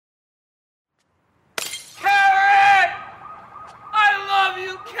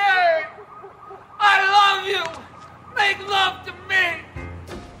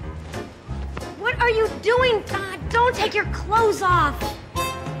doing? Don't take your clothes off.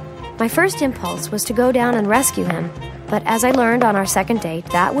 My first impulse was to go down and rescue him, but as I learned on our second date,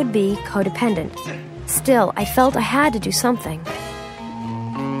 that would be codependent. Still, I felt I had to do something.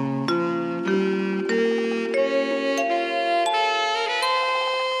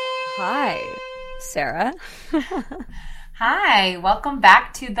 Hi, Sarah. Hi, welcome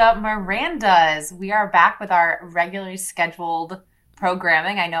back to the Mirandas. We are back with our regularly scheduled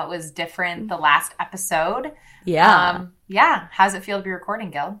programming. I know it was different the last episode. Yeah. How's it feel to be recording,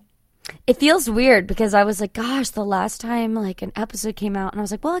 Gil? It feels weird because I was like, gosh, the last time like an episode came out, and I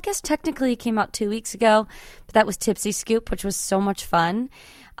was like, well, I guess technically it came out 2 weeks ago, but that was Tipsy Scoop, which was so much fun.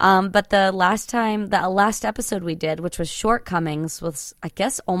 But the last episode we did, which was Shortcomings, was, I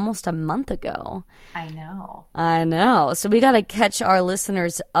guess, almost a month ago. I know. So we got to catch our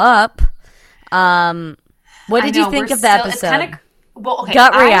listeners up. What did you think of the episode?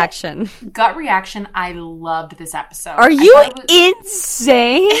 Gut reaction. I loved this episode. Are you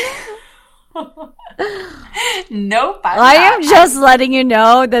insane? Nope. I am just letting you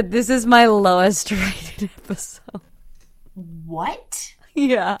know that this is my lowest rated episode. What?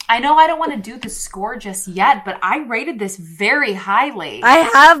 Yeah. I know I don't want to do the score just yet, but I rated this very highly. I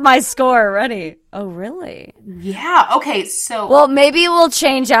have my score already. Oh, really? Yeah. Okay, so... Well, maybe we'll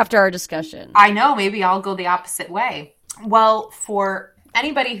change after our discussion. I know. Maybe I'll go the opposite way. Well, for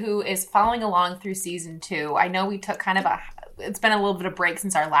anybody who is following along through season 2, I know we took it's been a little bit of break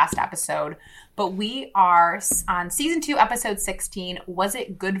since our last episode, but we are on season 2, episode 16, Was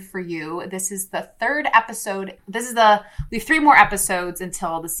It Good For You? This is the third episode. We have 3 more episodes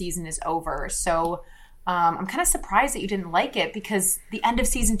until the season is over. So I'm kind of surprised that you didn't like it because the end of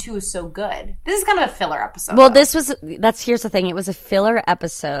season 2 is so good. This is kind of a filler episode. Well, here's the thing. It was a filler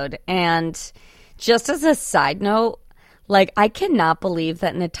episode. And just as a side note, like, I cannot believe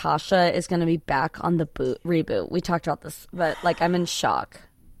that Natasha is going to be back on the reboot. We talked about this, but, like, I'm in shock.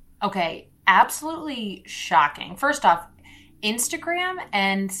 Okay, absolutely shocking. First off, Instagram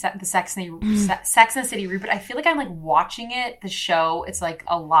and the Sex and the City reboot, I feel like I'm, like, watching it, the show. It's, like,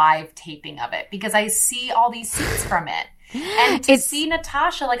 a live taping of it because I see all these scenes from it. And to see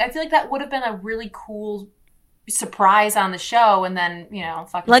Natasha, like, I feel like that would have been a really cool surprise on the show, and then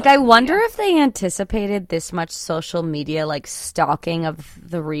like I wonder if they anticipated this much social media like stalking of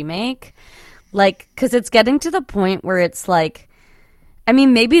the remake, like because it's getting to the point where it's like, I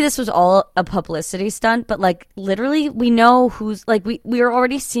mean, maybe this was all a publicity stunt, but like literally we know who's like we are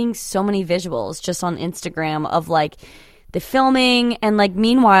already seeing so many visuals just on Instagram of like the filming, and like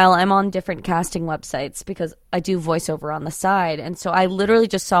meanwhile I'm on different casting websites because I do voiceover on the side, and so I literally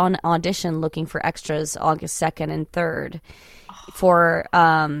just saw an audition looking for extras August 2nd and 3rd for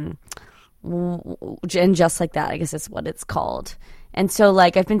and Just Like That, I guess is what it's called. And so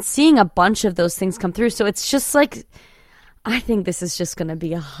like I've been seeing a bunch of those things come through, so it's just like I think this is just going to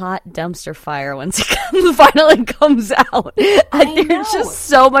be a hot dumpster fire once it finally comes out. I think there's just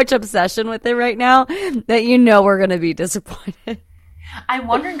so much obsession with it right now that we're going to be disappointed. I'm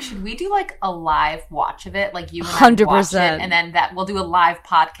wondering, should we do like a live watch of it? Like you and I 100%. Watch it, and then we'll do a live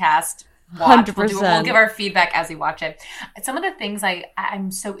podcast watch. 100%. We'll give our feedback as we watch it. Some of the things I'm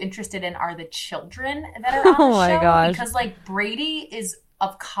so interested in are the children that are on the show. Oh my gosh. Because like Brady is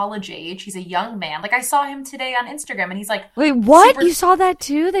of college age. He's a young man. Like I saw him today on Instagram and he's like, wait, what? You saw that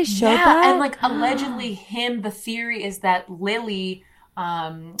too? They showed that? And like allegedly the theory is that Lily,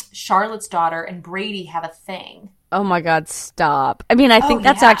 Charlotte's daughter, and Brady have a thing. Oh my God, stop. I mean, I think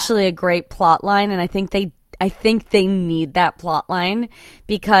that's actually a great plot line, and I think they need that plot line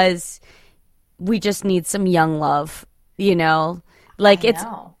because we just need some young love, Like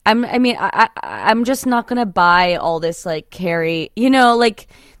I'm just not gonna buy all this like Carrie, like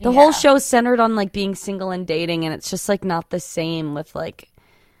the whole show's centered on like being single and dating, and it's just like not the same with like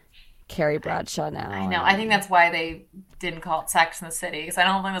Carrie Bradshaw now. I know. I think that's why they didn't call it Sex in the City, because I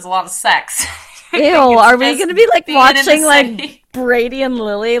don't think there's a lot of sex. Ew, are we gonna be like watching like Brady and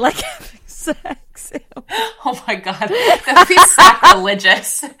Lily like having sex? Ew. Oh my God, that would be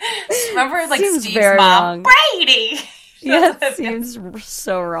sacrilegious. Remember like Seems Steve's mom, wrong. Brady. Yeah, it seems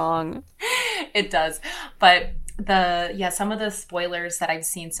so wrong. It does. But some of the spoilers that I've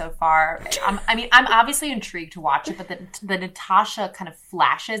seen so far, I'm obviously intrigued to watch it, but the Natasha kind of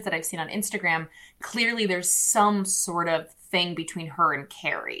flashes that I've seen on Instagram, clearly there's some sort of thing between her and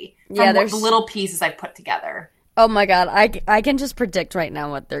Carrie. From the little pieces I've put together. Oh my God, I can just predict right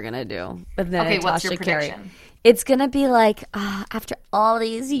now what they're going to do with the Natasha what's your Carrie. prediction? It's going to be like, after all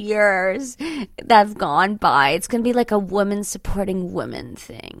these years that's gone by, it's going to be like a woman supporting women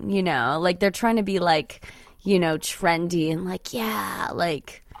thing, Like they're trying to be like, trendy and like, yeah,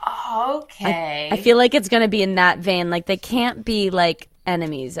 like. Okay. I feel like it's going to be in that vein. Like, they can't be, like,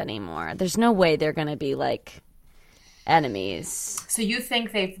 enemies anymore. There's no way they're going to be, like, enemies. So you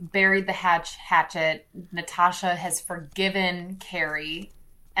think they've buried the hatchet. Natasha has forgiven Carrie.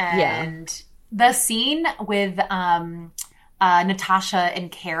 And the scene with Natasha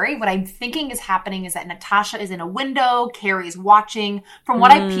and Carrie, what I'm thinking is happening is that Natasha is in a window, Carrie is watching. From what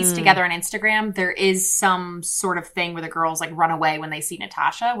I pieced together on Instagram, there is some sort of thing where the girls like run away when they see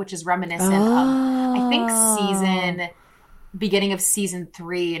Natasha, which is reminiscent of, I think, beginning of season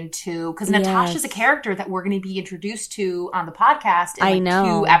 3 and 2, because Natasha's a character that we're going to be introduced to on the podcast in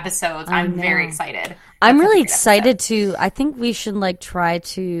 2 episodes. I'm very excited. I'm really excited to. I think we should like try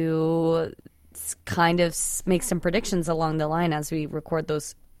to kind of make some predictions along the line as we record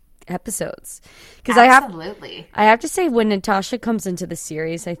those episodes, because I have to say, when Natasha comes into the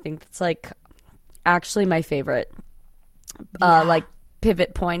series, I think it's like actually my favorite like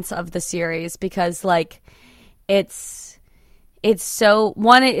pivot points of the series, because like it's so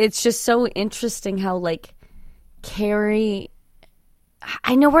it's just so interesting how like Carrie,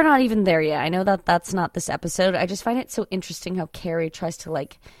 I know we're not even there yet, I know that that's not this episode, I just find it so interesting how Carrie tries to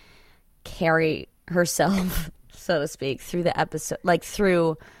like carry herself, so to speak, through the episode, like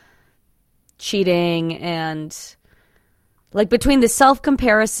through cheating and like between the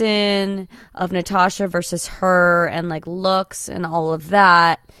self-comparison of Natasha versus her and like looks and all of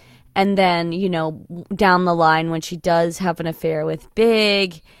that, and then, you know, down the line when she does have an affair with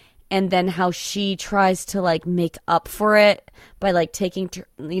Big, and then how she tries to like make up for it by like taking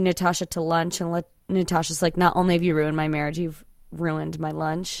Natasha to lunch, and Natasha's like, not only have you ruined my marriage, you've ruined my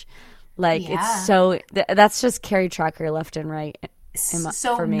lunch. Like, it's so that's just Carrie Tracker left and right.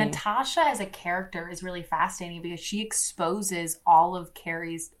 So Natasha as a character is really fascinating because she exposes all of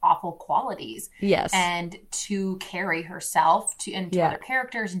Carrie's awful qualities. Yes. And to Carrie herself, and to other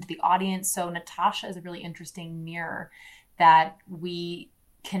characters, and to the audience. So Natasha is a really interesting mirror that we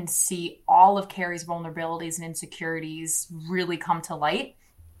can see all of Carrie's vulnerabilities and insecurities really come to light.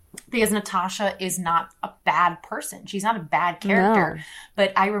 Because Natasha is not a bad person. She's not a bad character. No.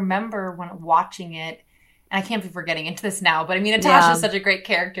 But I remember when watching it, and I can't believe we're getting into this now, but I mean, Natasha is such a great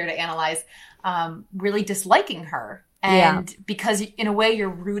character to analyze, really disliking her. And because in a way you're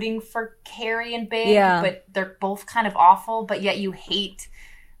rooting for Carrie and Big, but they're both kind of awful, but yet you hate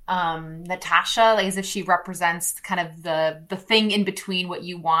Natasha, like as if she represents kind of the thing in between what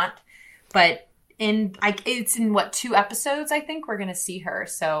you want. But it's in what, 2 episodes, I think we're going to see her.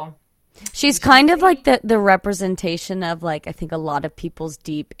 So she's kind of like the representation of like, I think a lot of people's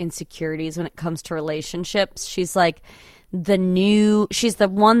deep insecurities when it comes to relationships. She's like she's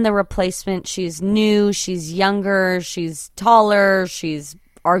the replacement. She's new, she's younger, she's taller, she's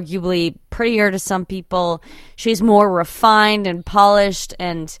arguably prettier to some people. She's more refined and polished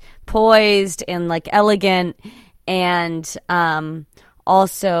and poised and like elegant, and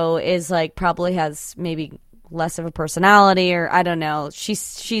also is like probably has maybe less of a personality, or I don't know.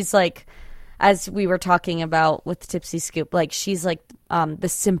 She's like, as we were talking about with Tipsy Scoop, like she's like the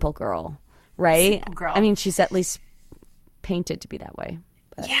simple girl, right? Simple girl. I mean, she's at least painted to be that way.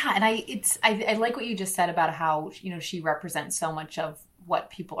 But. Yeah, and I like what you just said about how, you know, she represents so much of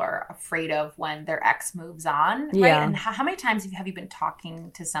what people are afraid of when their ex moves on, right? Yeah. And how many times have you been talking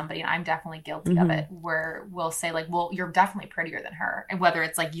to somebody, and I'm definitely guilty of it, where we'll say like, well, you're definitely prettier than her, and whether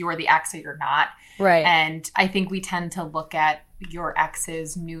it's like you're the ex or you're not, right? And I think we tend to look at your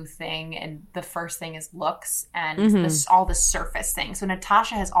ex's new thing, and the first thing is looks and all the surface things. So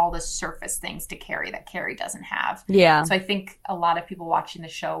Natasha has all the surface things to Carrie that Carrie doesn't have. Yeah. So I think a lot of people watching the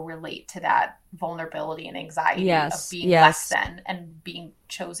show relate to that vulnerability and anxiety of being less than and being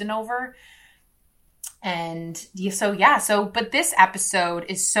chosen over. And but this episode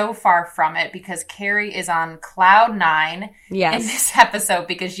is so far from it, because Carrie is on cloud 9 in this episode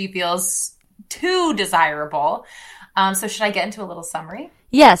because she feels too desirable. So should I get into a little summary?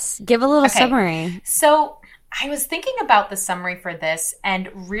 Yes, give a little summary. So I was thinking about the summary for this, and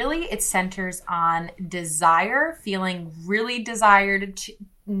really it centers on desire, feeling really desired,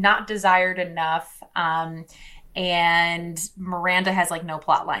 not desired enough. And Miranda has like no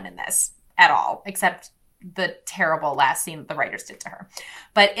plot line in this at all, except the terrible last scene that the writers did to her.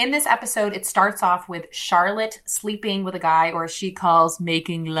 But in this episode, it starts off with Charlotte sleeping with a guy, or she calls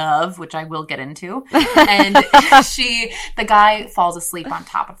making love, which I will get into. And the guy falls asleep on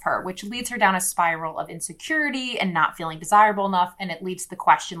top of her, which leads her down a spiral of insecurity and not feeling desirable enough. And it leads to the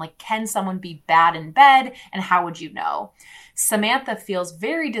question, like, can someone be bad in bed? And how would you know? Samantha feels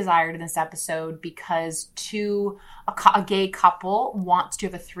very desired in this episode because a gay couple wants to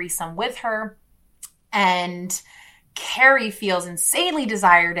have a threesome with her. And Carrie feels insanely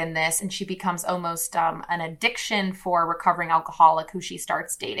desired in this, and she becomes almost an addiction for a recovering alcoholic who she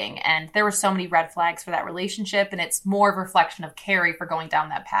starts dating. And there were so many red flags for that relationship, and it's more of a reflection of Carrie for going down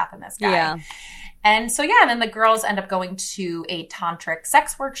that path in this guy. Yeah. And so, and then the girls end up going to a tantric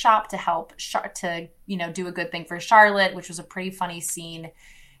sex workshop to help do a good thing for Charlotte, which was a pretty funny scene.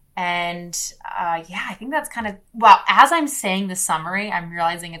 And I think that's kind of, as I'm saying the summary, I'm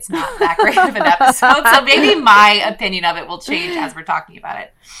realizing it's not that great of an episode. So maybe my opinion of it will change as we're talking about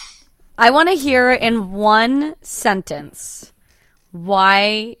it. I want to hear in one sentence,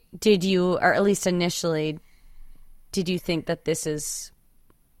 why did you, or at least initially, did you think that this is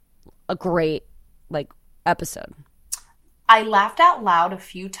a great episode? I laughed out loud a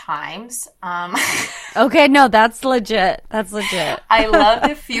few times. Okay, no, that's legit. That's legit. I loved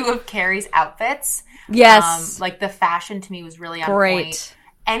a few of Carrie's outfits. Yes. The fashion to me was really on point.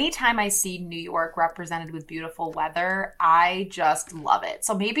 Anytime I see New York represented with beautiful weather, I just love it.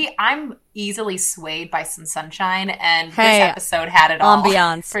 So maybe I'm easily swayed by some sunshine, and this episode had it all.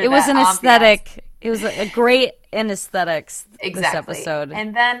 Ambiance. It was an aesthetic. It was a great in aesthetics, exactly. This episode.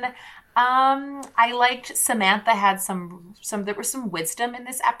 And then I liked Samantha had there was some wisdom in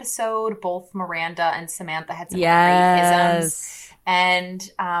this episode. Both Miranda and Samantha had some great isms.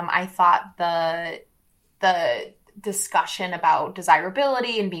 And I thought the discussion about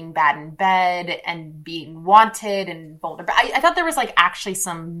desirability and being bad in bed and being wanted and vulnerable. I thought there was actually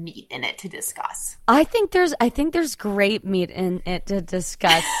some meat in it to discuss. I think there's great meat in it to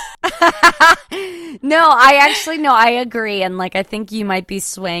discuss. No, I agree. And I think you might be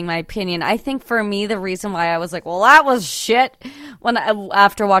swaying my opinion. I think for me, the reason why I was like, well, that was shit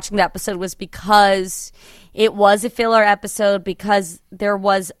after watching the episode was because it was a filler episode, because there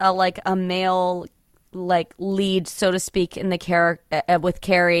was a male lead, so to speak, in the character with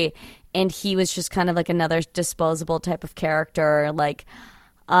Carrie, and he was just kind of another disposable type of character,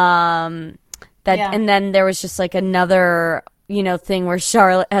 and then there was just another thing where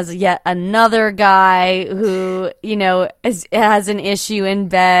Charlotte has yet another guy who has an issue in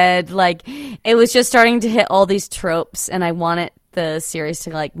bed. It was just starting to hit all these tropes, and I wanted the series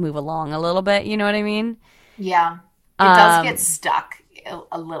to move along a little bit. You know what I mean? Yeah, it does get stuck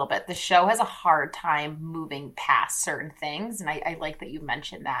a little bit. The show has a hard time moving past certain things, and I like that you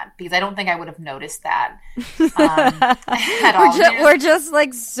mentioned that, because I don't think I would have noticed that at all. We're just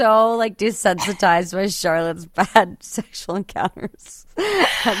so desensitized by Charlotte's bad sexual encounters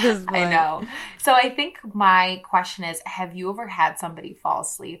at this point. I know. So I think my question is, have you ever had somebody fall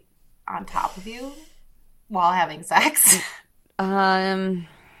asleep on top of you while having sex? I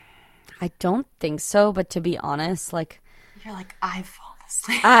don't think so, but to be honest, you're I've fallen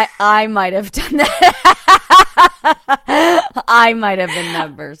asleep. I might have done that. I might have been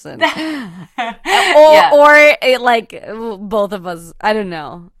that person. Or both of us. I don't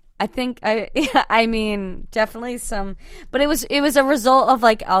know. I think I mean, definitely some, but it was a result of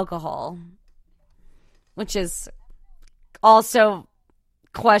alcohol, which is also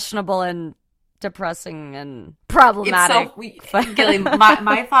questionable and depressing and problematic. Gilly,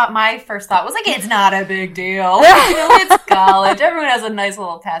 my first thought was it's not a big deal. It's college. Everyone has a nice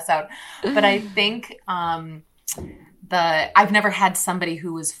little pass out. But I think I've never had somebody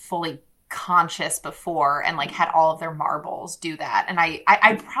who was fully conscious before and had all of their marbles do that. And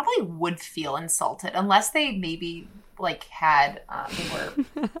I probably would feel insulted unless they maybe had they were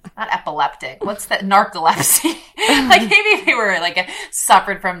not epileptic. What's that? Narcolepsy. Maybe they were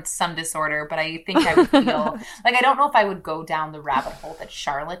suffered from some disorder. But I think I would feel I don't know if I would go down the rabbit hole that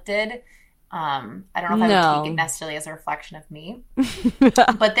Charlotte did. I don't know if I would take it necessarily as a reflection of me.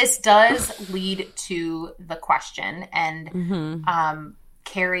 But this does lead to the question, and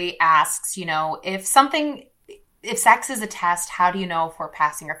Carrie asks, if sex is a test, how do you know if we're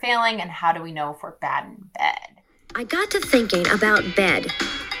passing or failing, and how do we know if we're bad in bed? I got to thinking about bed.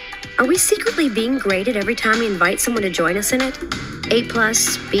 Are we secretly being graded every time we invite someone to join us in it? A+,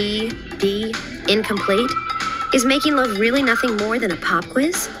 B, D, incomplete? Is making love really nothing more than a pop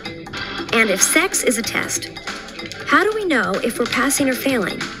quiz? And if sex is a test, how do we know if we're passing or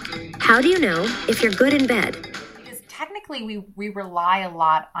failing? How do you know if you're good in bed? Because technically we rely a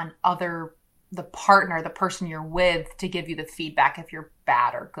lot on the partner, the person you're with, to give you the feedback if you're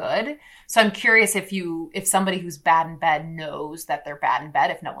bad or good. So I'm curious if somebody who's bad in bed knows that they're bad in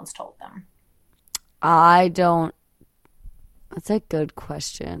bed if no one's told them. I don't. That's a good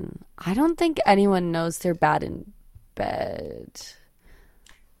question. I don't think anyone knows they're bad in bed.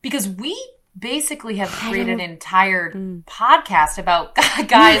 Because basically have created an entire podcast about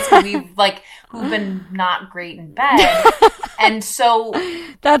guys who've been not great in bed. And so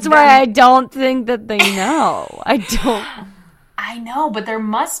that's why I don't think that they know. I know, but there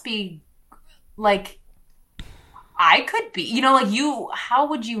must be, like, I could be, how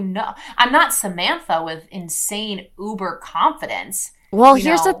would you know? I'm not Samantha with insane uber confidence. Well,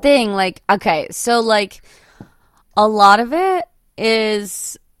 here's the thing, like, okay, so, like, a lot of it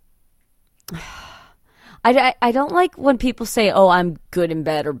is, I don't like when people say, oh, I'm good in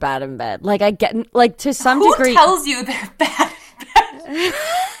bed or bad in bed. Like, I get, like, to some degree. Who tells you they're bad in bed?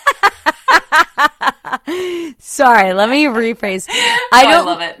 Sorry, let me rephrase. I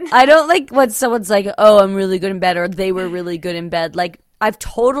love it. I don't like when someone's like, oh, I'm really good in bed, or they were really good in bed. Like, I've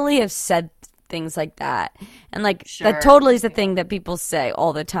totally have said things like that. And, like, that totally is the thing that people say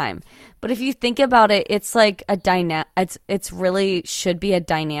all the time. But if you think about it, it's like a it's really should be a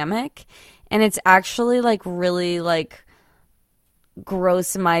dynamic. And it's actually, like, really, like,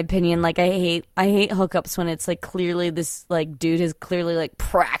 gross in my opinion. Like, I hate hookups when it's, like, clearly this, like, dude has clearly, like,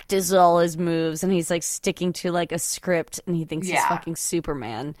 practiced all his moves and he's, like, sticking to, like, a script and he thinks he's fucking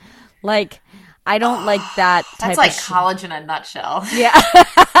Superman. Like, I don't like that type That's like of college in a nutshell. Yeah.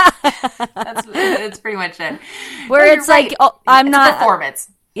 That's pretty much it. Where it's like, oh, it's not performance.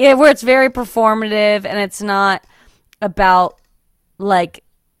 Yeah, where it's very performative and it's not about, like,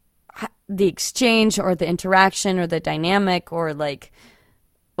 the exchange or the interaction or the dynamic or like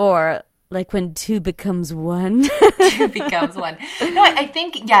when two becomes one. Two becomes one. No, I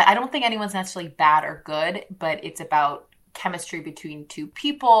think, I don't think anyone's necessarily bad or good, but it's about chemistry between two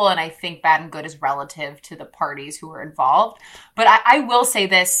people, and I think bad and good is relative to the parties who are involved. But I will say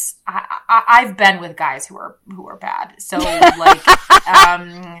this: I've been with guys who are bad. So, like,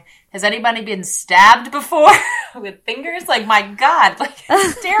 has anybody been stabbed before with fingers? Like, my God, like,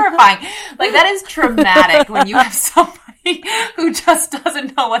 it's terrifying. Like, that is traumatic when you have somebody who just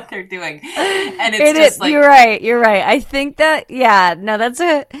doesn't know what they're doing, and it's just like, you're right. I think that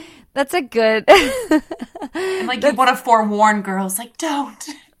that's a good. And, like, you want to forewarn girls, like, don't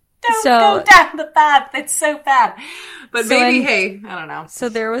go down the path. It's so bad. But maybe, I don't know. So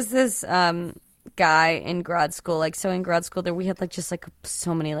there was this guy in grad school. Like, so in grad school, we had, like, just, like,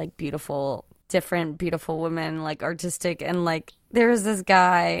 so many, like, different beautiful women, like, artistic. And, like, there was this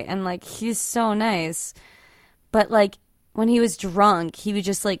guy, and, like, he's so nice. But, like, when he was drunk, he would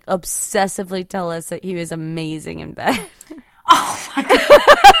just, like, obsessively tell us that he was amazing in bed. Oh, my God.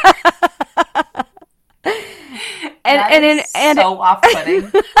 and so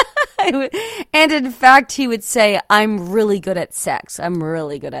off-putting. And in fact, he would say, I'm really good at sex.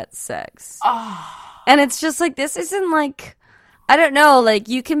 Oh. And it's just like, this isn't like, I don't know, like,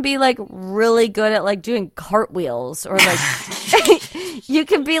 you can be, like, really good at, like, doing cartwheels, or, like, you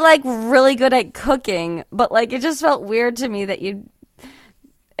can be, like, really good at cooking, but, like, it just felt weird to me that you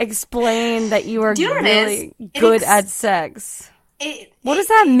explained that you were really good at sex. What does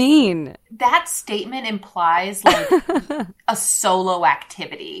that mean? That statement implies, like, a solo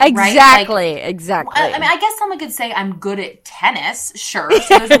activity, exactly, right? Exactly. I mean, I guess someone could say I'm good at tennis, sure.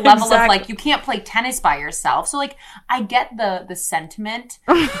 So there's a level of, like, you can't play tennis by yourself. So, like, I get the sentiment,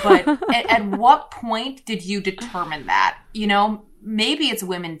 but at what point did you determine that? You know, maybe it's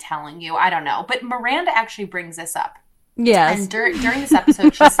women telling you. I don't know. But Miranda actually brings this up. Yes. And during this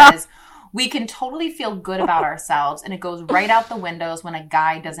episode, she says, we can totally feel good about ourselves, and it goes right out the windows when a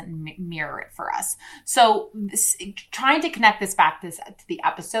guy doesn't mirror it for us. So, trying to connect this back to the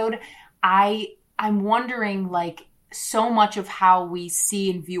episode, I'm wondering, like, so much of how we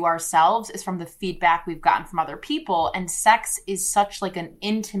see and view ourselves is from the feedback we've gotten from other people, and sex is such, like, an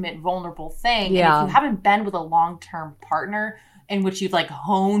intimate, vulnerable thing. Yeah. And if you haven't been with a long-term partner in which you've, like,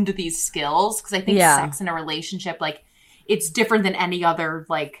 honed these skills, because I think sex in a relationship, like, it's different than any other,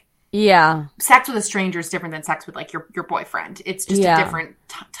 like, sex with a stranger is different than sex with, like, your boyfriend. It's just a different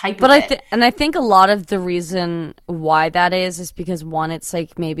type of it. And I think a lot of the reason why that is because, one, it's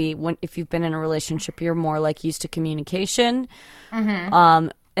like maybe if you've been in a relationship, you're more, like, used to communication. Mm-hmm.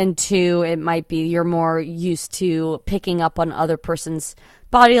 And two, it might be you're more used to picking up on other person's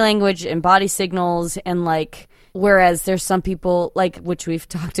body language and body signals, and, like, whereas there's some people, like, which we've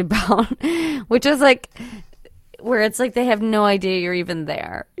talked about, which is, like, where it's like they have no idea you're even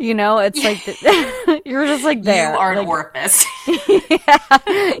there. You know, it's like you're just, like, there. You are like, an orifice.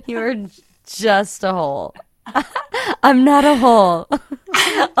 Yeah, you're just a hole. I'm not a hole.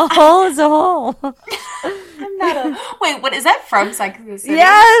 A hole is a hole. I'm not a... Wait, what is that from? Sex and the City?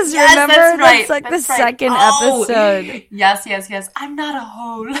 Yes, remember? That's right. That's, like, that's the right. second episode. Yes. I'm not a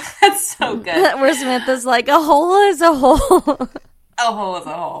hole. That's so good. Where Samantha's like, a hole is a hole. A hole is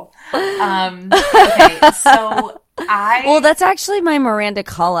a hole. Okay, so Well, that's actually my Miranda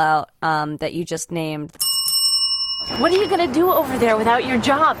call-out that you just named. What are you going to do over there without your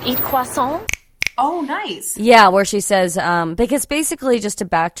job? Eat croissant? Oh, nice. Yeah, where she says, because basically, just to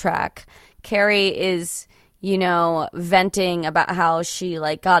backtrack, Carrie is, venting about how she,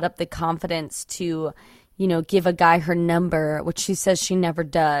 like, got up the confidence to, give a guy her number, which she says she never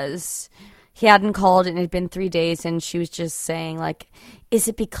does. He hadn't called and it had been 3 days, and she was just saying, like, is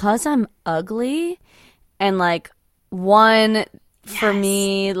it because I'm ugly? And, like, for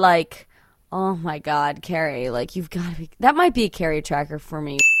me, like, oh my God, Carrie, like, you've got to be, that might be a Carrie tracker for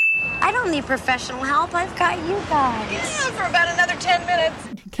me. I don't need professional help. I've got you guys. Yeah, for about another 10 minutes.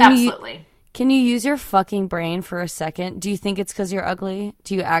 Absolutely. Can you use your fucking brain for a second? Do you think it's because you're ugly?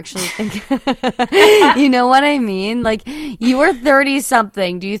 Do you actually think... You know what I mean? Like, you were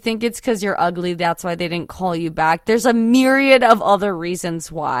 30-something. Do you think it's because you're ugly? That's why they didn't call you back? There's a myriad of other reasons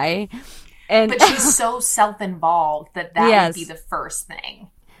why. But she's so self-involved that would be the first thing.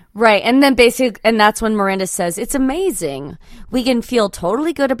 Right. And then and that's when Miranda says, it's amazing. We can feel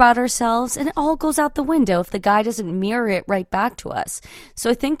totally good about ourselves, and it all goes out the window if the guy doesn't mirror it right back to us. So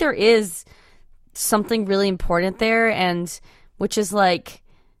I think there is something really important there, and which is like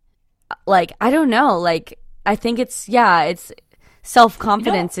I don't know, like I think it's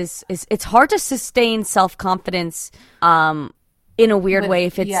self-confidence is it's hard to sustain self-confidence in a weird way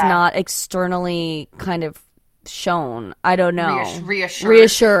if it's not externally kind of shown. I don't know.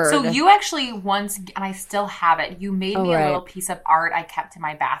 Reassured. So you actually once, and I still have it, you made me a little piece of art I kept in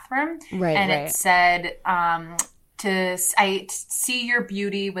my bathroom. It said, I see your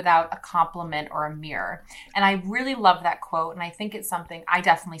beauty without a compliment or a mirror. And I really love that quote. And I think it's something I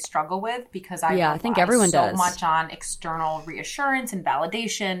definitely struggle with because I think everyone so does. much on external reassurance and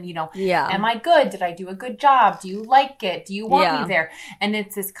validation. Am I good? Did I do a good job? Do you like it? Do you want me there? And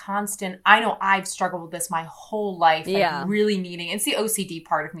it's this constant, I know I've struggled with this my whole life, like really needing, it's the OCD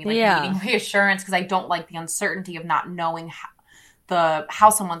part of me, like needing reassurance because I don't like the uncertainty of not knowing how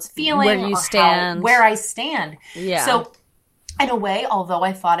someo's feeling, where I stand. Yeah. So in a way, although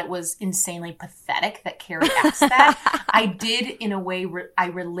I thought it was insanely pathetic that Carrie asked that, I did in a way, I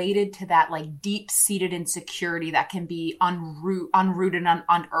related to that like deep-seated insecurity that can be unrooted and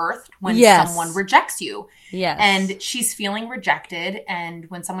unearthed when someone rejects you. Yes. And she's feeling rejected. And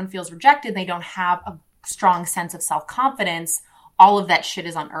when someone feels rejected, they don't have a strong sense of self-confidence. All of that shit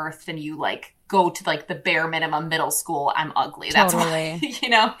is unearthed and you like go to like the bare minimum middle school. I'm ugly. That's why,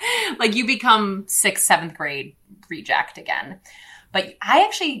 like you become 6th, 7th grade reject again. But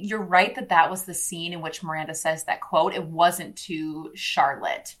you're right that was the scene in which Miranda says that quote. It wasn't to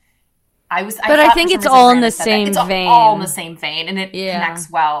Charlotte. I think it's all in the same vein. It's all in the same vein, and it connects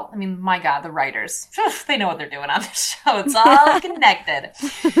well. I mean, my God, the writers, they know what they're doing on this show. It's all connected.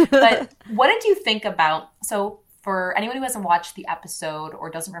 But what did you think about, for anyone who hasn't watched the episode or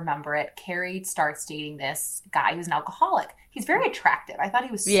doesn't remember it, Carrie starts dating this guy who's an alcoholic. He's very attractive. I thought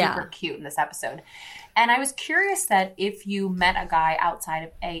he was super cute in this episode. And I was curious that if you met a guy outside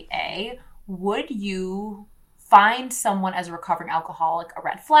of AA, would you find someone as a recovering alcoholic a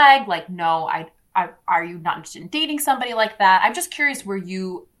red flag? Like, no, are you not interested in dating somebody like that? I'm just curious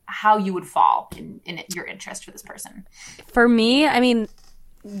how you would fall in your interest for this person. For me, I mean,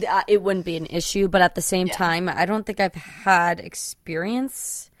 it wouldn't be an issue, but at the same time, I don't think I've had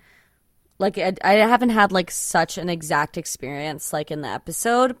experience. Like, I haven't had, like, such an exact experience, like, in the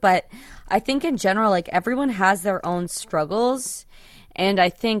episode. But I think in general, like, everyone has their own struggles. And I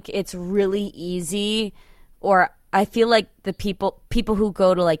think it's really easy, or I feel like the people who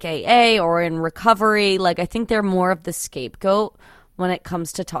go to, like, AA or in recovery, like, I think they're more of the scapegoat when it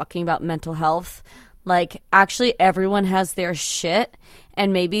comes to talking about mental health. Like, actually, everyone has their shit,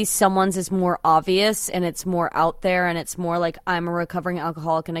 and maybe someone's is more obvious and it's more out there and it's more like, I'm a recovering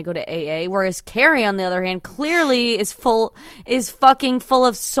alcoholic and I go to AA. Whereas Carrie, on the other hand, clearly is fucking full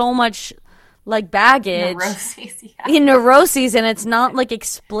of so much, like, baggage. Neuroses, and it's not, like,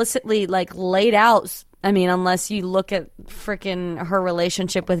 explicitly, like, laid out. I mean, unless you look at freaking her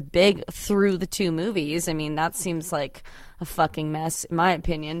relationship with Big through the 2 movies. I mean, that seems like a fucking mess, in my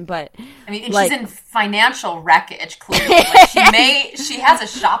opinion. But I mean, she's in financial wreckage. Clearly, like, she has a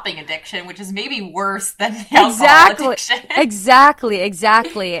shopping addiction, which is maybe worse than the alcohol addiction. Exactly.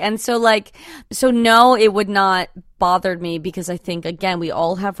 And so no, it would not bother me because I think, again, we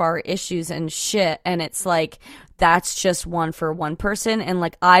all have our issues and shit, and it's like that's just one for one person, and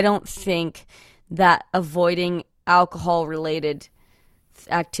like I don't think that avoiding alcohol-related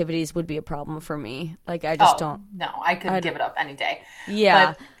activities would be a problem for me. Like, I just don't. No, I could give it up any day.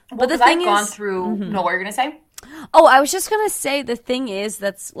 Yeah. But the thing I've gone through. No, what were you going to say? Oh, I was just going to say the thing is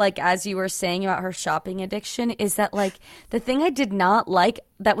that's like, as you were saying about her shopping addiction, is that like the thing I did not like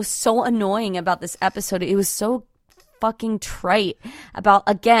that was so annoying about this episode, it was so fucking trite about,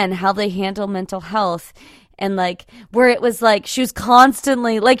 again, how they handle mental health. And like, where it was like, she was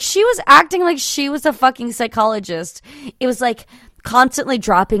constantly, like, she was acting like she was a fucking psychologist. It was like constantly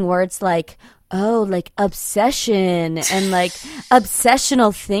dropping words like, oh, like obsession and like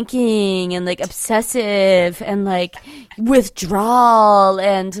obsessional thinking and like obsessive and like withdrawal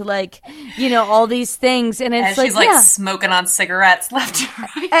and like, you know, all these things. And it's she's like smoking on cigarettes left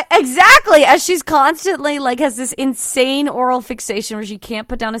and right. Exactly. As she's constantly like has this insane oral fixation where she can't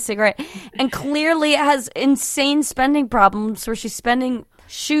put down a cigarette and clearly has insane spending problems where she's spending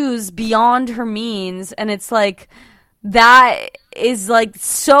shoes beyond her means. And it's like, that is like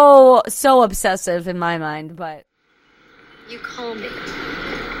so obsessive in my mind, but you call me.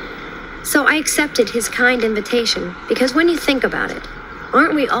 So I accepted his kind invitation because when you think about it,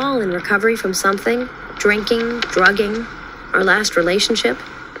 aren't we all in recovery from something? Drinking, drugging, our last relationship?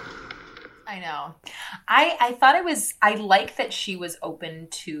 I know. I thought I like that she was open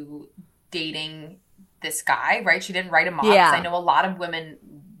to dating this guy, right? She didn't write him off. Yeah. I know a lot of women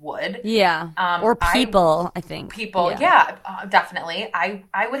would. Yeah. Or people, I think. People, yeah, definitely.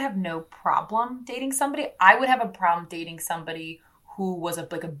 I would have no problem dating somebody. I would have a problem dating somebody who was a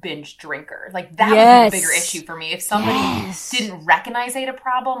binge drinker. Like, that would be a bigger issue for me. If somebody didn't recognize they had a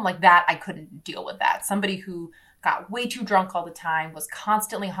problem, like that, I couldn't deal with that. Somebody who got way too drunk all the time, was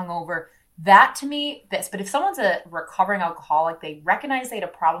constantly hungover, that to me, but if someone's a recovering alcoholic, they recognize they had a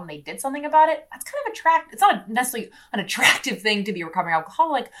problem, they did something about it, that's kind of attractive. It's not necessarily an attractive thing to be a recovering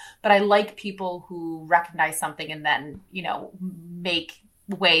alcoholic, but I like people who recognize something and then, you know, make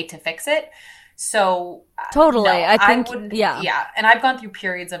way to fix it. So totally, no, I think, yeah. And I've gone through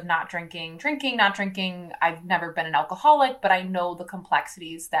periods of not drinking. I've never been an alcoholic, but I know the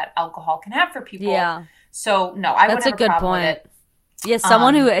complexities that alcohol can have for people. Yeah. So no, I wouldn't have a problem with it. Yeah,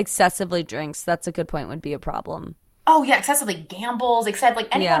 someone who excessively drinks, that's a good point, would be a problem. Oh, yeah, excessively gambles, except like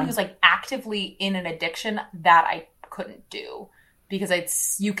anyone who's like actively in an addiction, that I couldn't do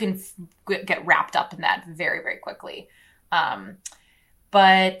because you can get wrapped up in that very, very quickly.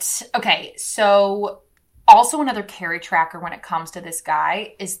 But okay, so also another Carrie tracker when it comes to this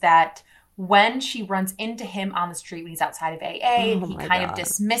guy is that when she runs into him on the street when he's outside of AA, and he kind of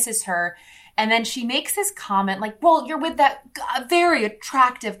dismisses her. And then she makes this comment like, well, you're with that very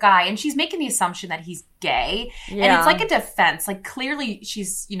attractive guy. And she's making the assumption that he's gay. Yeah. And it's like a defense. Like, clearly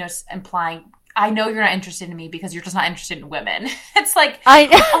she's, you know, implying, I know you're not interested in me because you're just not interested in women. It's like,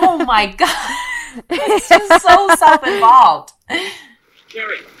 oh my God. It's just so self-involved.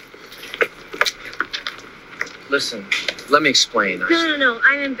 Gary. Listen, let me explain. No.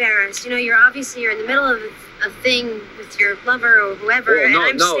 I'm embarrassed. You know, you're in the middle of a thing with your lover or whoever. Oh, and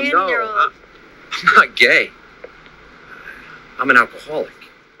I'm standing there all... I'm not gay. I'm an alcoholic.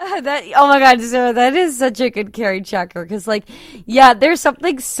 Oh my God, Sarah, that is such a good Carrie checker. Because, like, yeah, there's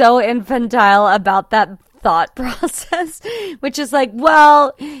something so infantile about that thought process, which is like,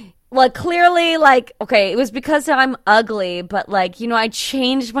 well, clearly, like, okay, it was because I'm ugly, but, like, you know, I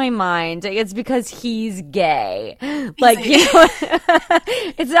changed my mind. It's because he's gay. Like, you know,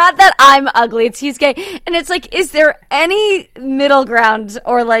 it's not that I'm ugly, it's he's gay. And it's like, is there any middle ground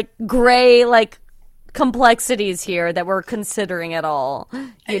or, like, gray, like, complexities here that we're considering at all,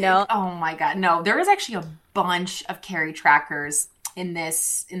 you know? Oh my God, no. There is actually a bunch of Carrie trackers in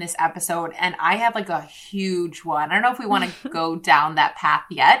this episode, and I have like a huge one. I don't know if we want to go down that path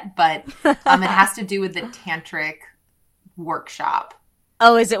yet, but it has to do with the tantric workshop.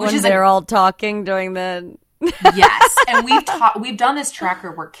 Oh, is it when they're all talking during the... Yes, and we've done this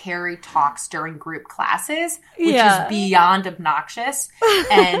tracker where Carrie talks during group classes, which is beyond obnoxious.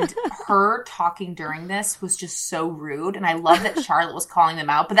 And her talking during this was just so rude. And I love that Charlotte was calling them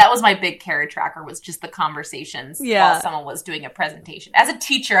out. But that was my big Carrie tracker, was just the conversations while someone was doing a presentation. As a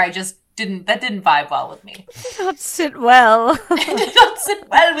teacher, that didn't vibe well with me. Did not sit well. Did not sit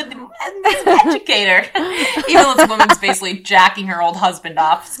well with the educator. Even though this woman's basically jacking her old husband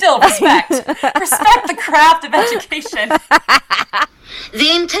off. Still respect. Respect the craft of education. The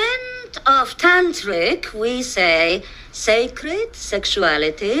intent of tantric, we say, sacred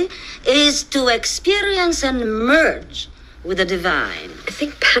sexuality, is to experience and merge with the divine. I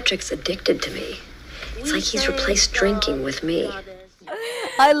think Patrick's addicted to me. It's like he's replaced drinking with me.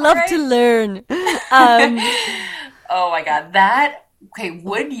 I love to learn. Oh my God.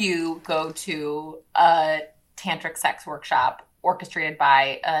 Would you go to a tantric sex workshop orchestrated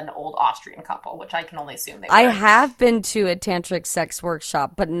by an old Austrian couple, which I can only assume they were? I have been to a tantric sex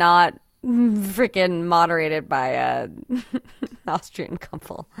workshop, but not freaking moderated by a Austrian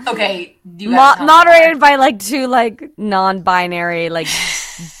couple. Okay, you gotta moderated by like two like non-binary like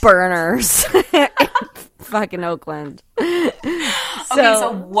burners in fucking Oakland.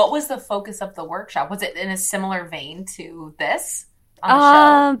 So what was the focus of the workshop? Was it in a similar vein to this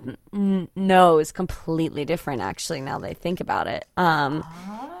on the show? No, it's completely different actually now that I think about it.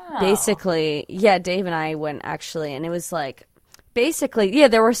 Basically, yeah, Dave and I went actually, and it was like basically, yeah,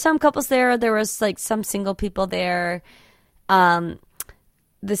 there were some couples there, there was like some single people there. The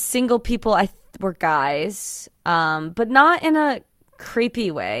single people were guys, but not in a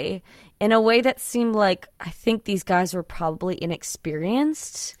creepy way. In a way that seemed like I think these guys were probably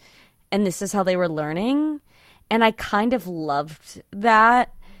inexperienced and this is how they were learning. And I kind of loved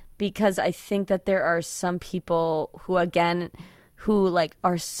that because I think that there are some people who, again, who like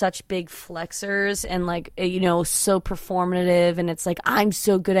are such big flexers and like, you know, so performative. And it's like, I'm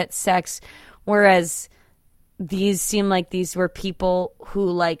so good at sex. Whereas these seem like these were people who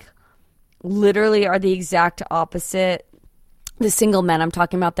like literally are the exact opposite. The single men I'm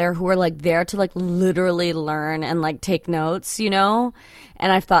talking about there who are like there to like literally learn and like take notes, you know?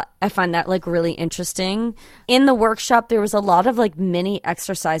 And I find that like really interesting. In the workshop, there was a lot of like mini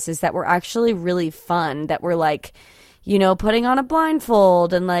exercises that were actually really fun that were like, you know, putting on a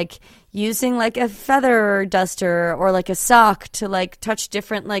blindfold and like using like a feather duster or like a sock to like touch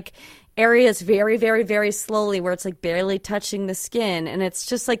different like areas very, very, very slowly where it's like barely touching the skin. And it's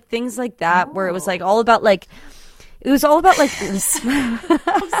just like things like that where it was like all about like, it was all about like I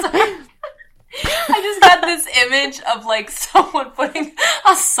just got this image of like someone putting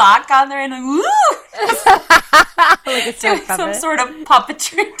a sock on there and like, woo! like doing some sort of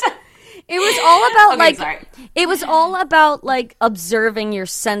puppetry. It was all about sorry. It was all about like observing your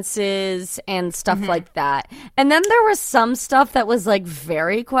senses and stuff like that. And then there was some stuff that was like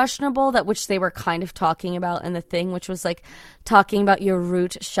very questionable which they were kind of talking about in the thing, which was like talking about your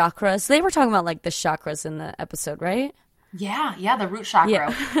root chakras. They were talking about like the chakras in the episode, right? Yeah, the root chakra,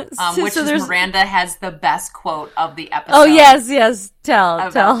 Yeah. which So is Miranda has the best quote of the episode. Oh yes,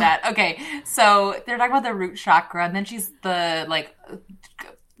 tell that. Okay, so they're talking about the root chakra, and then she's the like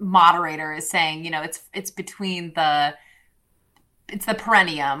moderator is saying, you know, it's between it's the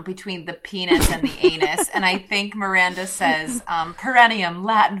perineum between the penis and the anus, and I think Miranda says perineum,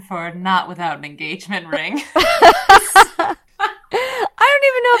 Latin for not without an engagement ring. I don't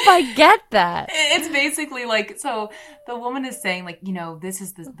even know if I get that. It's basically like, so the woman is saying like, you know, this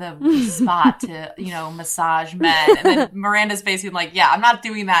is the spot to, you know, massage men, and then Miranda's basically like, yeah, I'm not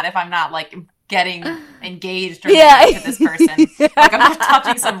doing that if I'm not like getting engaged or to this person. Like I'm not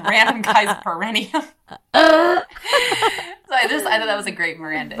touching some random guy's perineum. So I thought that was a great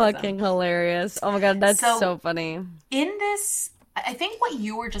Miranda. Fucking hilarious. Oh my god, that's so funny. In this, I think what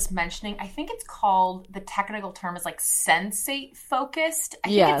you were just mentioning, I think it's called, the technical term is like sensate focused. I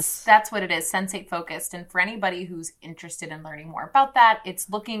think that's what it is, sensate focused. And for anybody who's interested in learning more about that, it's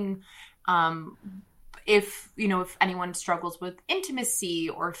looking if anyone struggles with intimacy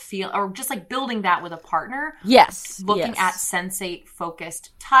or just like building that with a partner. Looking at sensate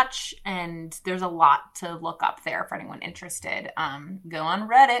focused touch, and there's a lot to look up there for anyone interested. Go on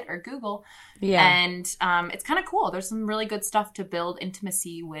Reddit or Google. And it's kind of cool. There's some really good stuff to build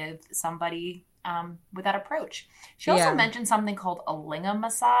intimacy with somebody with that approach. She also mentioned something called a lingam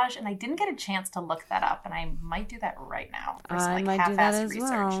massage, and I didn't get a chance to look that up, and I might do that right now for some like half-assed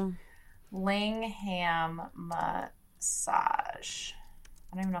research. Well. Lingham massage.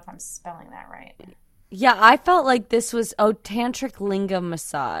 I don't even know if I'm spelling that right. Yeah, I felt like this was tantric lingam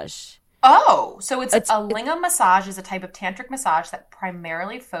massage. Oh, so it's a lingam massage is a type of tantric massage that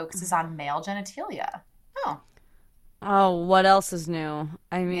primarily focuses on male genitalia. Oh, what else is new?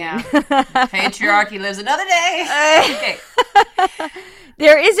 I mean, patriarchy lives another day. Okay.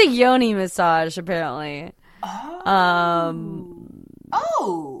 There is a yoni massage apparently.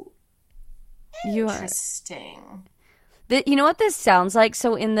 Interesting. You know what this sounds like?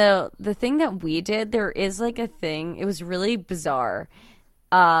 So in the thing that we did, there is like a thing. It was really bizarre.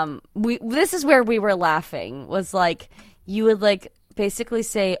 This is where we were laughing. Was like you would like basically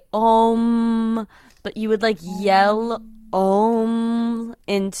say om, but you would like yell om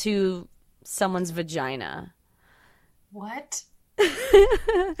into someone's vagina. What?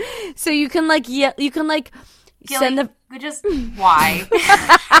 So you can like yell. You can like send the. Just why?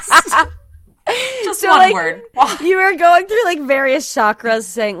 Just so, one like, word. Why? You were going through like various chakras,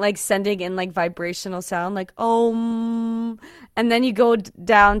 saying like sending in like vibrational sound, like om, and then you go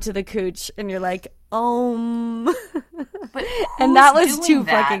down to the cooch, and you're like But and that was who's too doing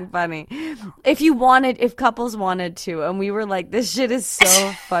that? fucking funny. If couples wanted to, and we were like, this shit is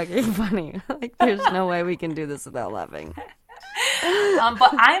so fucking funny. Like, there's no way we can do this without laughing.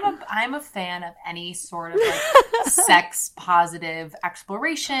 But I'm a fan of any sort of like sex positive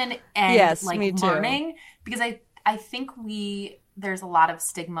exploration and Yes, like me too. learning, because I think there's a lot of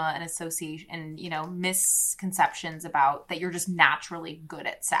stigma and association and, you know, misconceptions about that you're just naturally good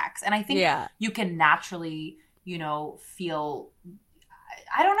at sex. And I think you can naturally, you know, feel,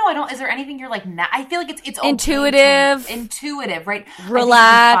 I don't know. Is there anything you're like, I feel like it's okay intuitive, right?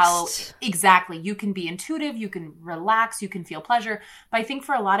 Relaxed. Exactly. You can be intuitive, you can relax, you can feel pleasure. But I think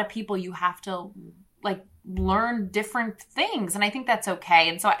for a lot of people, you have to like learn different things. And I think that's okay.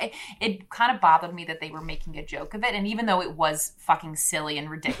 And so it kind of bothered me that they were making a joke of it. And even though it was fucking silly and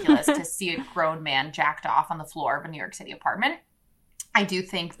ridiculous to see a grown man jacked off on the floor of a New York City apartment, I do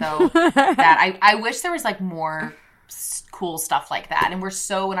think, though, that I wish there was like more cool stuff like that. And we're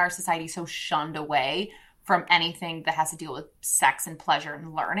so in our society so shunned away from anything that has to deal with sex and pleasure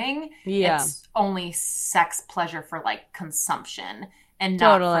and learning. Yeah. It's only sex pleasure for like consumption and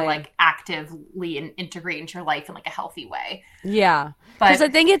not for like actively integrate into your life in like a healthy way. Yeah. Because I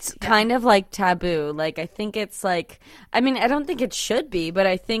think it's kind of like taboo. Like, I think it's like, I mean, I don't think it should be, but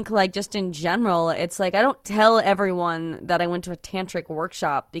I think like just in general, it's like, I don't tell everyone that I went to a tantric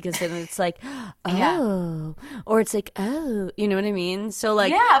workshop, because then it's like, oh, or it's like, oh, you know what I mean? So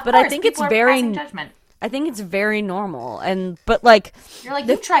like, but I think it's very, judgment. I think it's very normal. But like, you're like,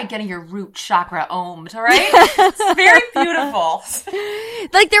 you've tried getting your root chakra ohmed, right? It's very beautiful.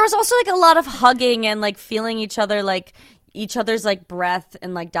 Like, there was also like a lot of hugging and like feeling each other, like each other's like breath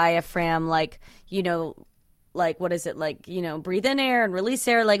and like diaphragm, like, you know, like, what is it, like, you know, breathe in air and release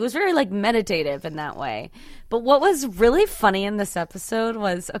air. Like, it was very like meditative in that way. But what was really funny in this episode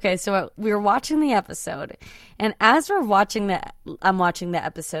was, okay, so we were watching the episode, and as I'm watching the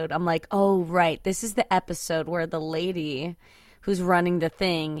episode, I'm like, oh, right, this is the episode where the lady who's running the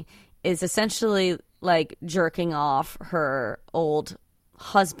thing is essentially like jerking off her old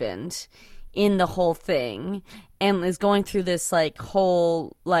husband in the whole thing, and is going through this like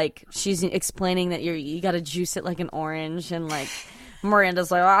whole, like, she's explaining that you got to juice it like an orange, and like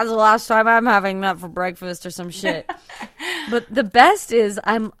Miranda's like, oh, that's the last time I'm having that for breakfast or some shit. But the best is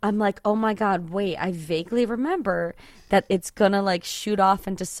I'm like, oh my god, wait, I vaguely remember that it's gonna like shoot off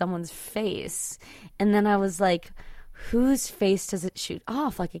into someone's face, and then I was like, whose face does it shoot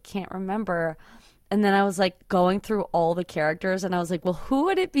off? Like, I can't remember. And then I was like going through all the characters, and I was like, well, who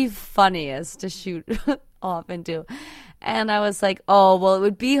would it be funniest to shoot off into? And I was like, oh, well, it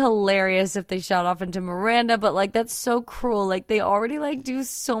would be hilarious if they shot off into Miranda, but like, that's so cruel. Like, they already like do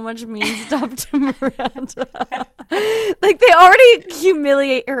so much mean stuff to Miranda. Like, they already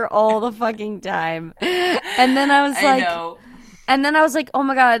humiliate her all the fucking time. And then I was like, and then I was like, oh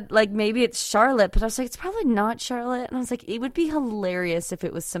my god, like, maybe it's Charlotte. But I was like, it's probably not Charlotte. And I was like, it would be hilarious if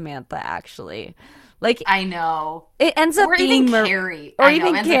it was Samantha, actually. Like, I know. It ends up being Carrie. Or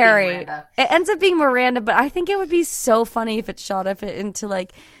even Carrie. It ends up being Miranda, but I think it would be so funny if it shot up into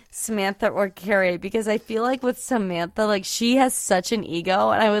like Samantha or Carrie, because I feel like with Samantha, like, she has such an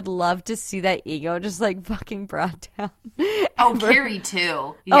ego, and I would love to see that ego just like fucking brought down. Oh, Carrie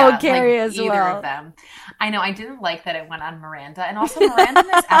too. Yeah, Carrie like, as either well. of them. I know. I didn't like that it went on Miranda, and also Miranda in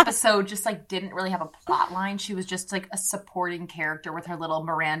this episode just like didn't really have a plot line. She was just like a supporting character with her little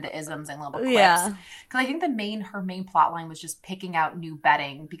Miranda-isms and little clips. Yeah. Because I think her main plot line was just picking out new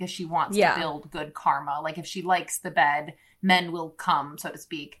bedding because she wants to build good karma. Like, if she likes the bed, men will come, so to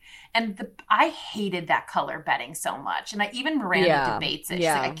speak. And I hated that color bedding so much. And even Miranda debates it. She's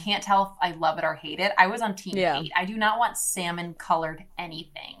like, I can't tell if I love it or hate it. I was on team hate. I do not want salmon colored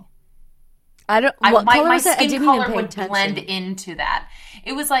anything. I don't. What color my was it? skin color would blend into that.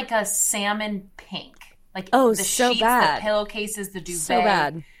 It was like a salmon pink. Like, the so sheets, bad. the pillowcases, the duvet. So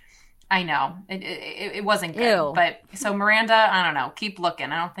bad. I know. It wasn't good. Ew. But so Miranda, I don't know. Keep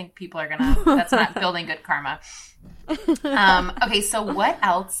looking. I don't think people are gonna. That's not building good karma. Okay, so what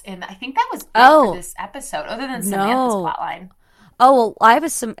else? And I think that was it for this episode, other than Samantha's plotline. Oh, well, I have a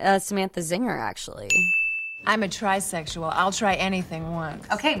Samantha Zinger, actually. I'm a trisexual. I'll try anything once.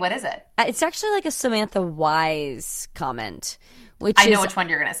 Okay, what is it? It's actually like a Samantha Wise comment. I know which one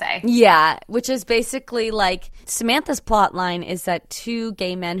you're going to say. Yeah, which is basically like Samantha's plot line is that two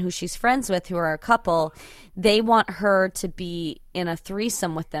gay men who she's friends with, who are a couple, they want her to be in a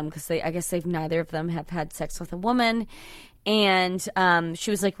threesome with them because I guess neither of them have had sex with a woman. And she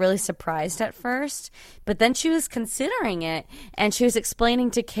was like really surprised at first, but then she was considering it, and she was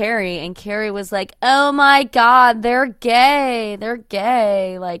explaining to Carrie, and Carrie was like, "Oh my God, they're gay,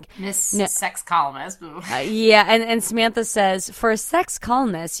 like Sex columnist." yeah. And Samantha says, for a sex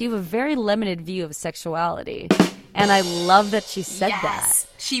columnist, you have a very limited view of sexuality, and I love that she said that.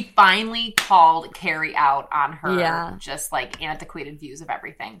 She finally called Carrie out on her just like antiquated views of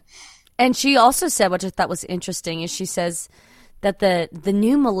everything. And she also said, which I thought was interesting, is she says that the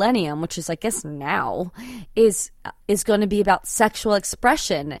new millennium, which is I guess now, is going to be about sexual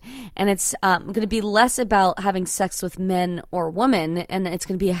expression, and it's going to be less about having sex with men or women, and it's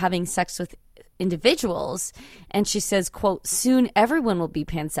going to be having sex with individuals. And she says, quote, "Soon everyone will be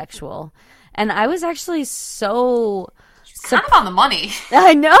pansexual." And I was actually so... kind of on the money.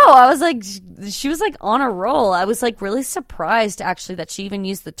 I know. I was like, she was like on a roll. I was like really surprised actually that she even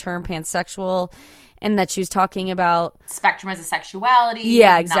used the term pansexual, and that she was talking about spectrum as a sexuality.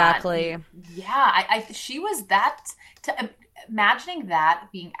 Yeah, exactly. She was that. Imagining that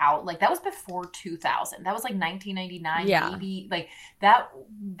being out, like that was before 2000. That was like 1999. Yeah. Maybe like that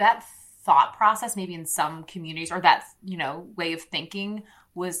thought process, maybe in some communities, or that way of thinking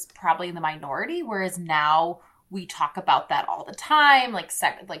was probably in the minority. Whereas now, we talk about that all the time, like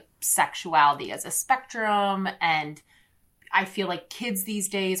sexuality as a spectrum. And I feel like kids these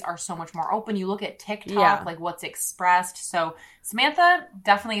days are so much more open. You look at TikTok, like what's expressed. So Samantha,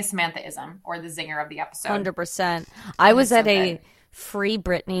 definitely a Samantha-ism, or the zinger of the episode. 100%. I was at a Free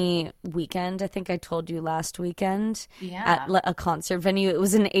Britney weekend. I think I told you last weekend at a concert venue. It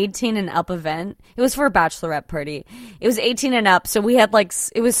was an 18 and up event. It was for a bachelorette party. It was 18 and up. So we had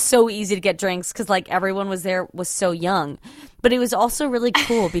it was so easy to get drinks because like everyone was there was so young. But it was also really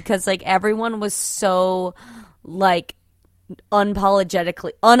cool because like everyone was so like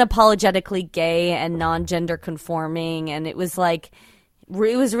unapologetically gay and non-gender conforming. And it was like,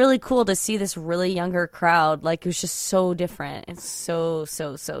 it was really cool to see this really younger crowd. Like, it was just so different. It's so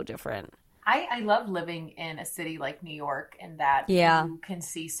different. I love living in a city like New York, in that you can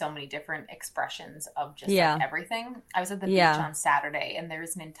see so many different expressions of just like everything. I was at the beach on Saturday, and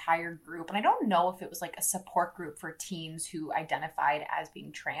there's an entire group, and I don't know if it was like a support group for teens who identified as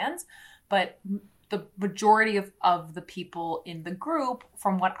being trans, but the majority of the people in the group,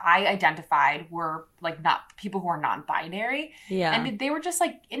 from what I identified, were like not people who are non-binary. Yeah. And they were just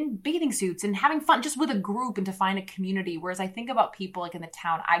like in bathing suits and having fun just with a group and to find a community. Whereas I think about people like in the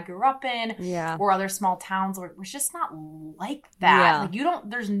town I grew up in or other small towns where it's just not like that. Like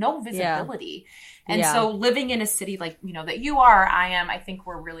there's no visibility. And so living in a city like, that you are, I am, I think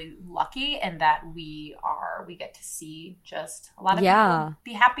we're really lucky in that we get to see just a lot of people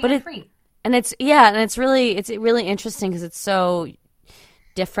be happy and free. And it's really interesting because it's so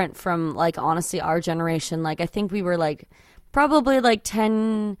different from like honestly our generation. Like I think we were like probably like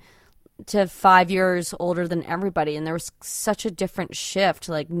 10 to 5 years older than everybody, and there was such a different shift.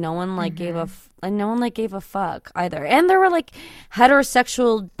 Like no one like gave a fuck either. And there were like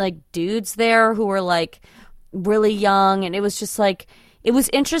heterosexual like dudes there who were like really young, and it was just like it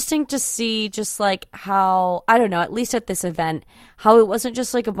was interesting to see just like how, I don't know, at least at this event, how it wasn't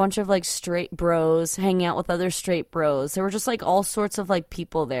just like a bunch of like straight bros hanging out with other straight bros. There were just like all sorts of like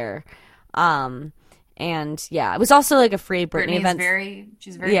people there. And yeah, it was also like a Free Britney event.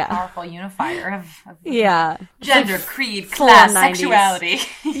 She's a very powerful unifier of gender, like creed, class, 90s. Sexuality.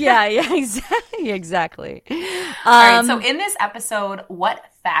 Exactly. All right, so in this episode, what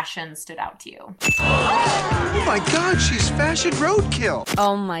fashion stood out to you? Oh my God, she's fashion roadkill.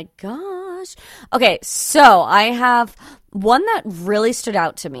 Oh my gosh. Okay, so I have one that really stood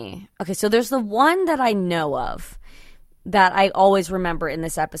out to me. Okay, so there's the one that I know of that I always remember in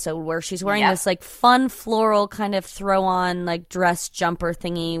this episode, where she's wearing this like fun floral kind of throw on like dress jumper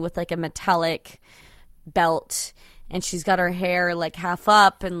thingy with like a metallic belt, and she's got her hair like half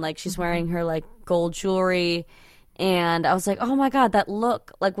up, and like she's wearing her like gold jewelry. And I was like, oh my God, that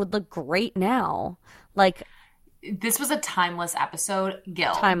look like would look great now. Like, this was a timeless episode,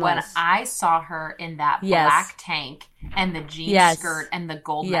 Gil. Timeless. When I saw her in that black tank and the jean skirt and the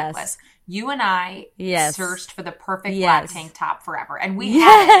gold necklace, you and I searched for the perfect black tank top forever. And we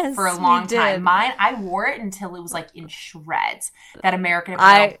had it for a long time. Mine, I wore it until it was like in shreds. That American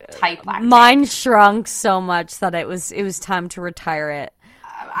Apparel tight black mine tank. Shrunk so much that it was time to retire it.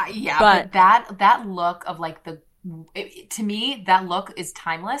 But that look of like to me, that look is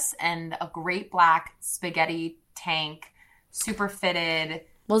timeless, and a great black spaghetti tank, super fitted.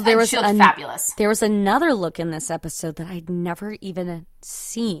 Well, there was fabulous. There was another look in this episode that I'd never even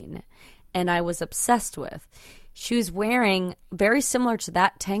seen, and I was obsessed with. She was wearing very similar to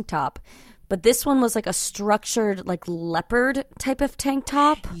that tank top, but this one was like a structured like leopard type of tank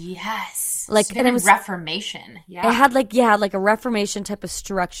top. Yes. Like, and it was Reformation. Yeah. It had like a Reformation type of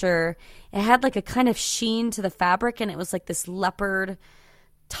structure. It had like a kind of sheen to the fabric, and it was like this leopard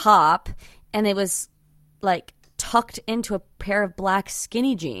top, and it was like tucked into a pair of black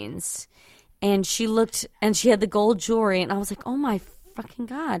skinny jeans. And she had the gold jewelry, and I was like, oh my fucking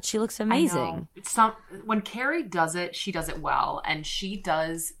God, she looks amazing. When Carrie does it, she does it well, and she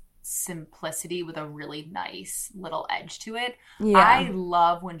does simplicity with a really nice little edge to it. Yeah. I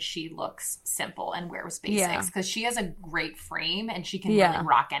love when she looks simple and wears basics because she has a great frame and she can really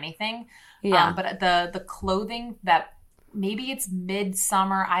rock anything. Yeah. But the clothing that maybe it's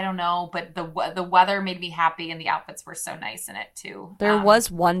midsummer, I don't know, but the weather made me happy and the outfits were so nice in it too. There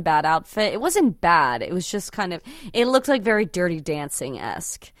was one bad outfit. It wasn't bad. It was just kind of, it looked like very Dirty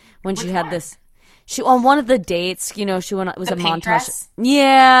Dancing-esque when she had this. She on one of the dates, she went. It was a montage. Dress?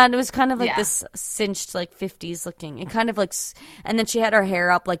 Yeah, and it was kind of like this cinched, like 50s looking. It kind of like, and then she had her hair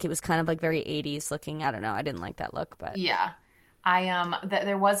up like it was kind of like very 80s looking. I don't know. I didn't like that look, but yeah.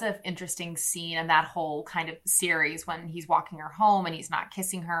 There was an interesting scene in that whole kind of series when he's walking her home and he's not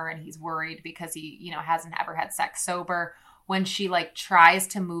kissing her and he's worried because he, hasn't ever had sex sober. When she like tries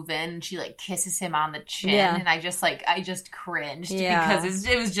to move in, she like kisses him on the chin, and I just cringed because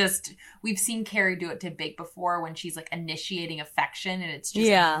it was just, we've seen Carrie do it to Big before when she's like initiating affection, and it's just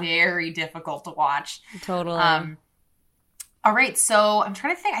very difficult to watch. Totally. All right, so I'm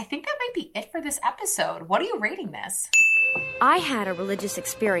trying to think. I think that might be it for this episode. What are you rating this? I had a religious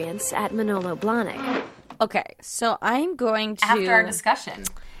experience at Manolo Blahnik. Okay, so I'm going to... After our discussion.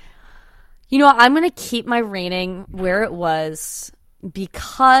 I'm going to keep my rating where it was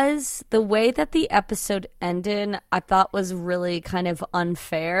because the way that the episode ended, I thought was really kind of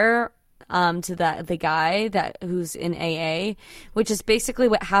unfair to the guy who's in AA, which is basically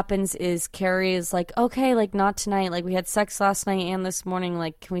what happens is Carrie is like, okay, like not tonight. Like we had sex last night and this morning.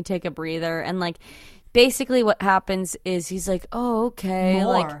 Like, can we take a breather? And like... Basically, what happens is he's like, "Oh, okay,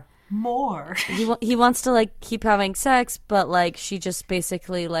 more." He wants to like keep having sex, but like she just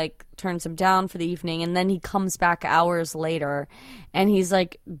basically like turns him down for the evening, and then he comes back hours later, and he's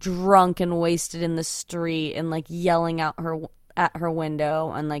like drunk and wasted in the street and like yelling at her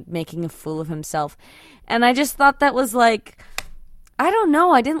window and like making a fool of himself, and I just thought that was like, I don't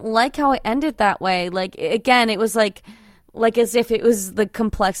know, I didn't like how it ended that way. Like again, it was like as if it was the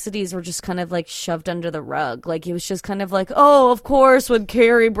complexities were just kind of like shoved under the rug. Like it was just kind of like, oh, of course, when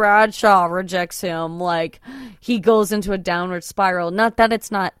Carrie Bradshaw rejects him, like he goes into a downward spiral. Not that it's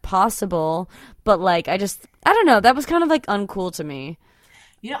not possible, but like I don't know. That was kind of like uncool to me.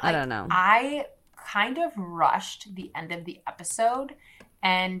 I don't know. I kind of rushed the end of the episode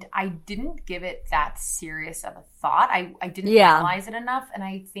and I didn't give it that serious of a thought. I didn't analyze it enough. And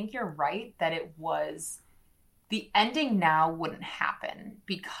I think you're right that it was... The ending now wouldn't happen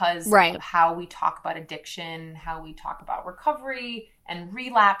because of how we talk about addiction, how we talk about recovery and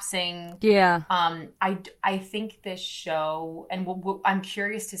relapsing. Yeah. I think this show, and I'm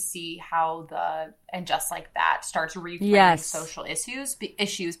curious to see how and Just Like That starts reframing social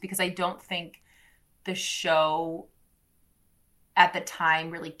issues because I don't think the show at the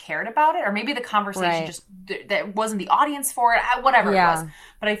time really cared about it, or maybe the conversation just that wasn't the audience for it, whatever it was.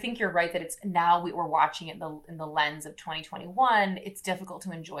 But I think you're right that it's now we're watching it in the lens of 2021. It's difficult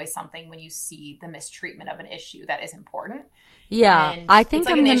to enjoy something when you see the mistreatment of an issue that is important. Yeah, and I think it's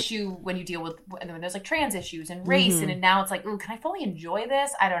like an issue when you deal with when there's like trans issues and race, and now it's like, ooh, can I fully enjoy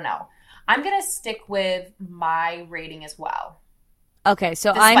this? I don't know. I'm gonna stick with my rating as well. Okay,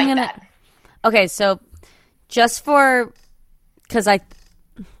 so I'm gonna. That. Okay, so just for. Because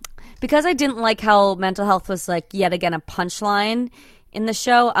I didn't like how mental health was like yet again a punchline in the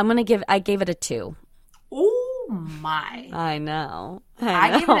show, I gave it a 2. Oh my. I know.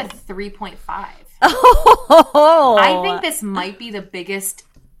 I gave it a 3.5. Oh. I think this might be the biggest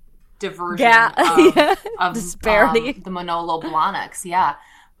diversion of disparity. The Manolo Blahniks. Yeah.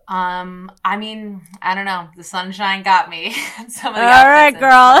 I mean, I don't know. The sunshine got me. All right,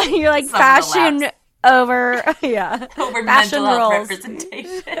 girl. You're like fashion over mental health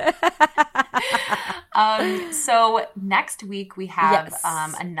representation. So next week we have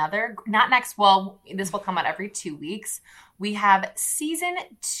another, not next, well, this will come out every 2 weeks. We have season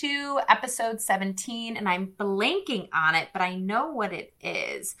 2, episode 17, and I'm blanking on it, but I know what it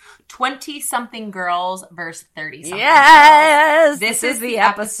is. 20-something girls versus 30-something girls. This is the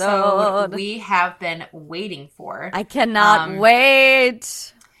episode we have been waiting for. I cannot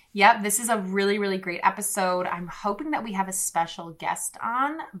wait. Yep, this is a really, really great episode. I'm hoping that we have a special guest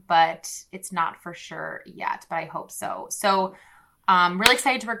on, but it's not for sure yet, but I hope so. So Really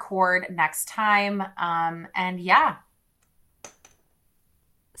excited to record next time. And yeah.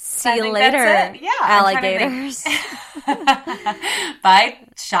 See you later, yeah, alligators. Bye,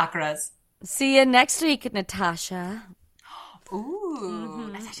 chakras. See you next week, Natasha. Ooh.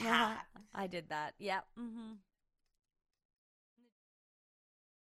 Natasha. I did that. Yeah. Mm-hmm.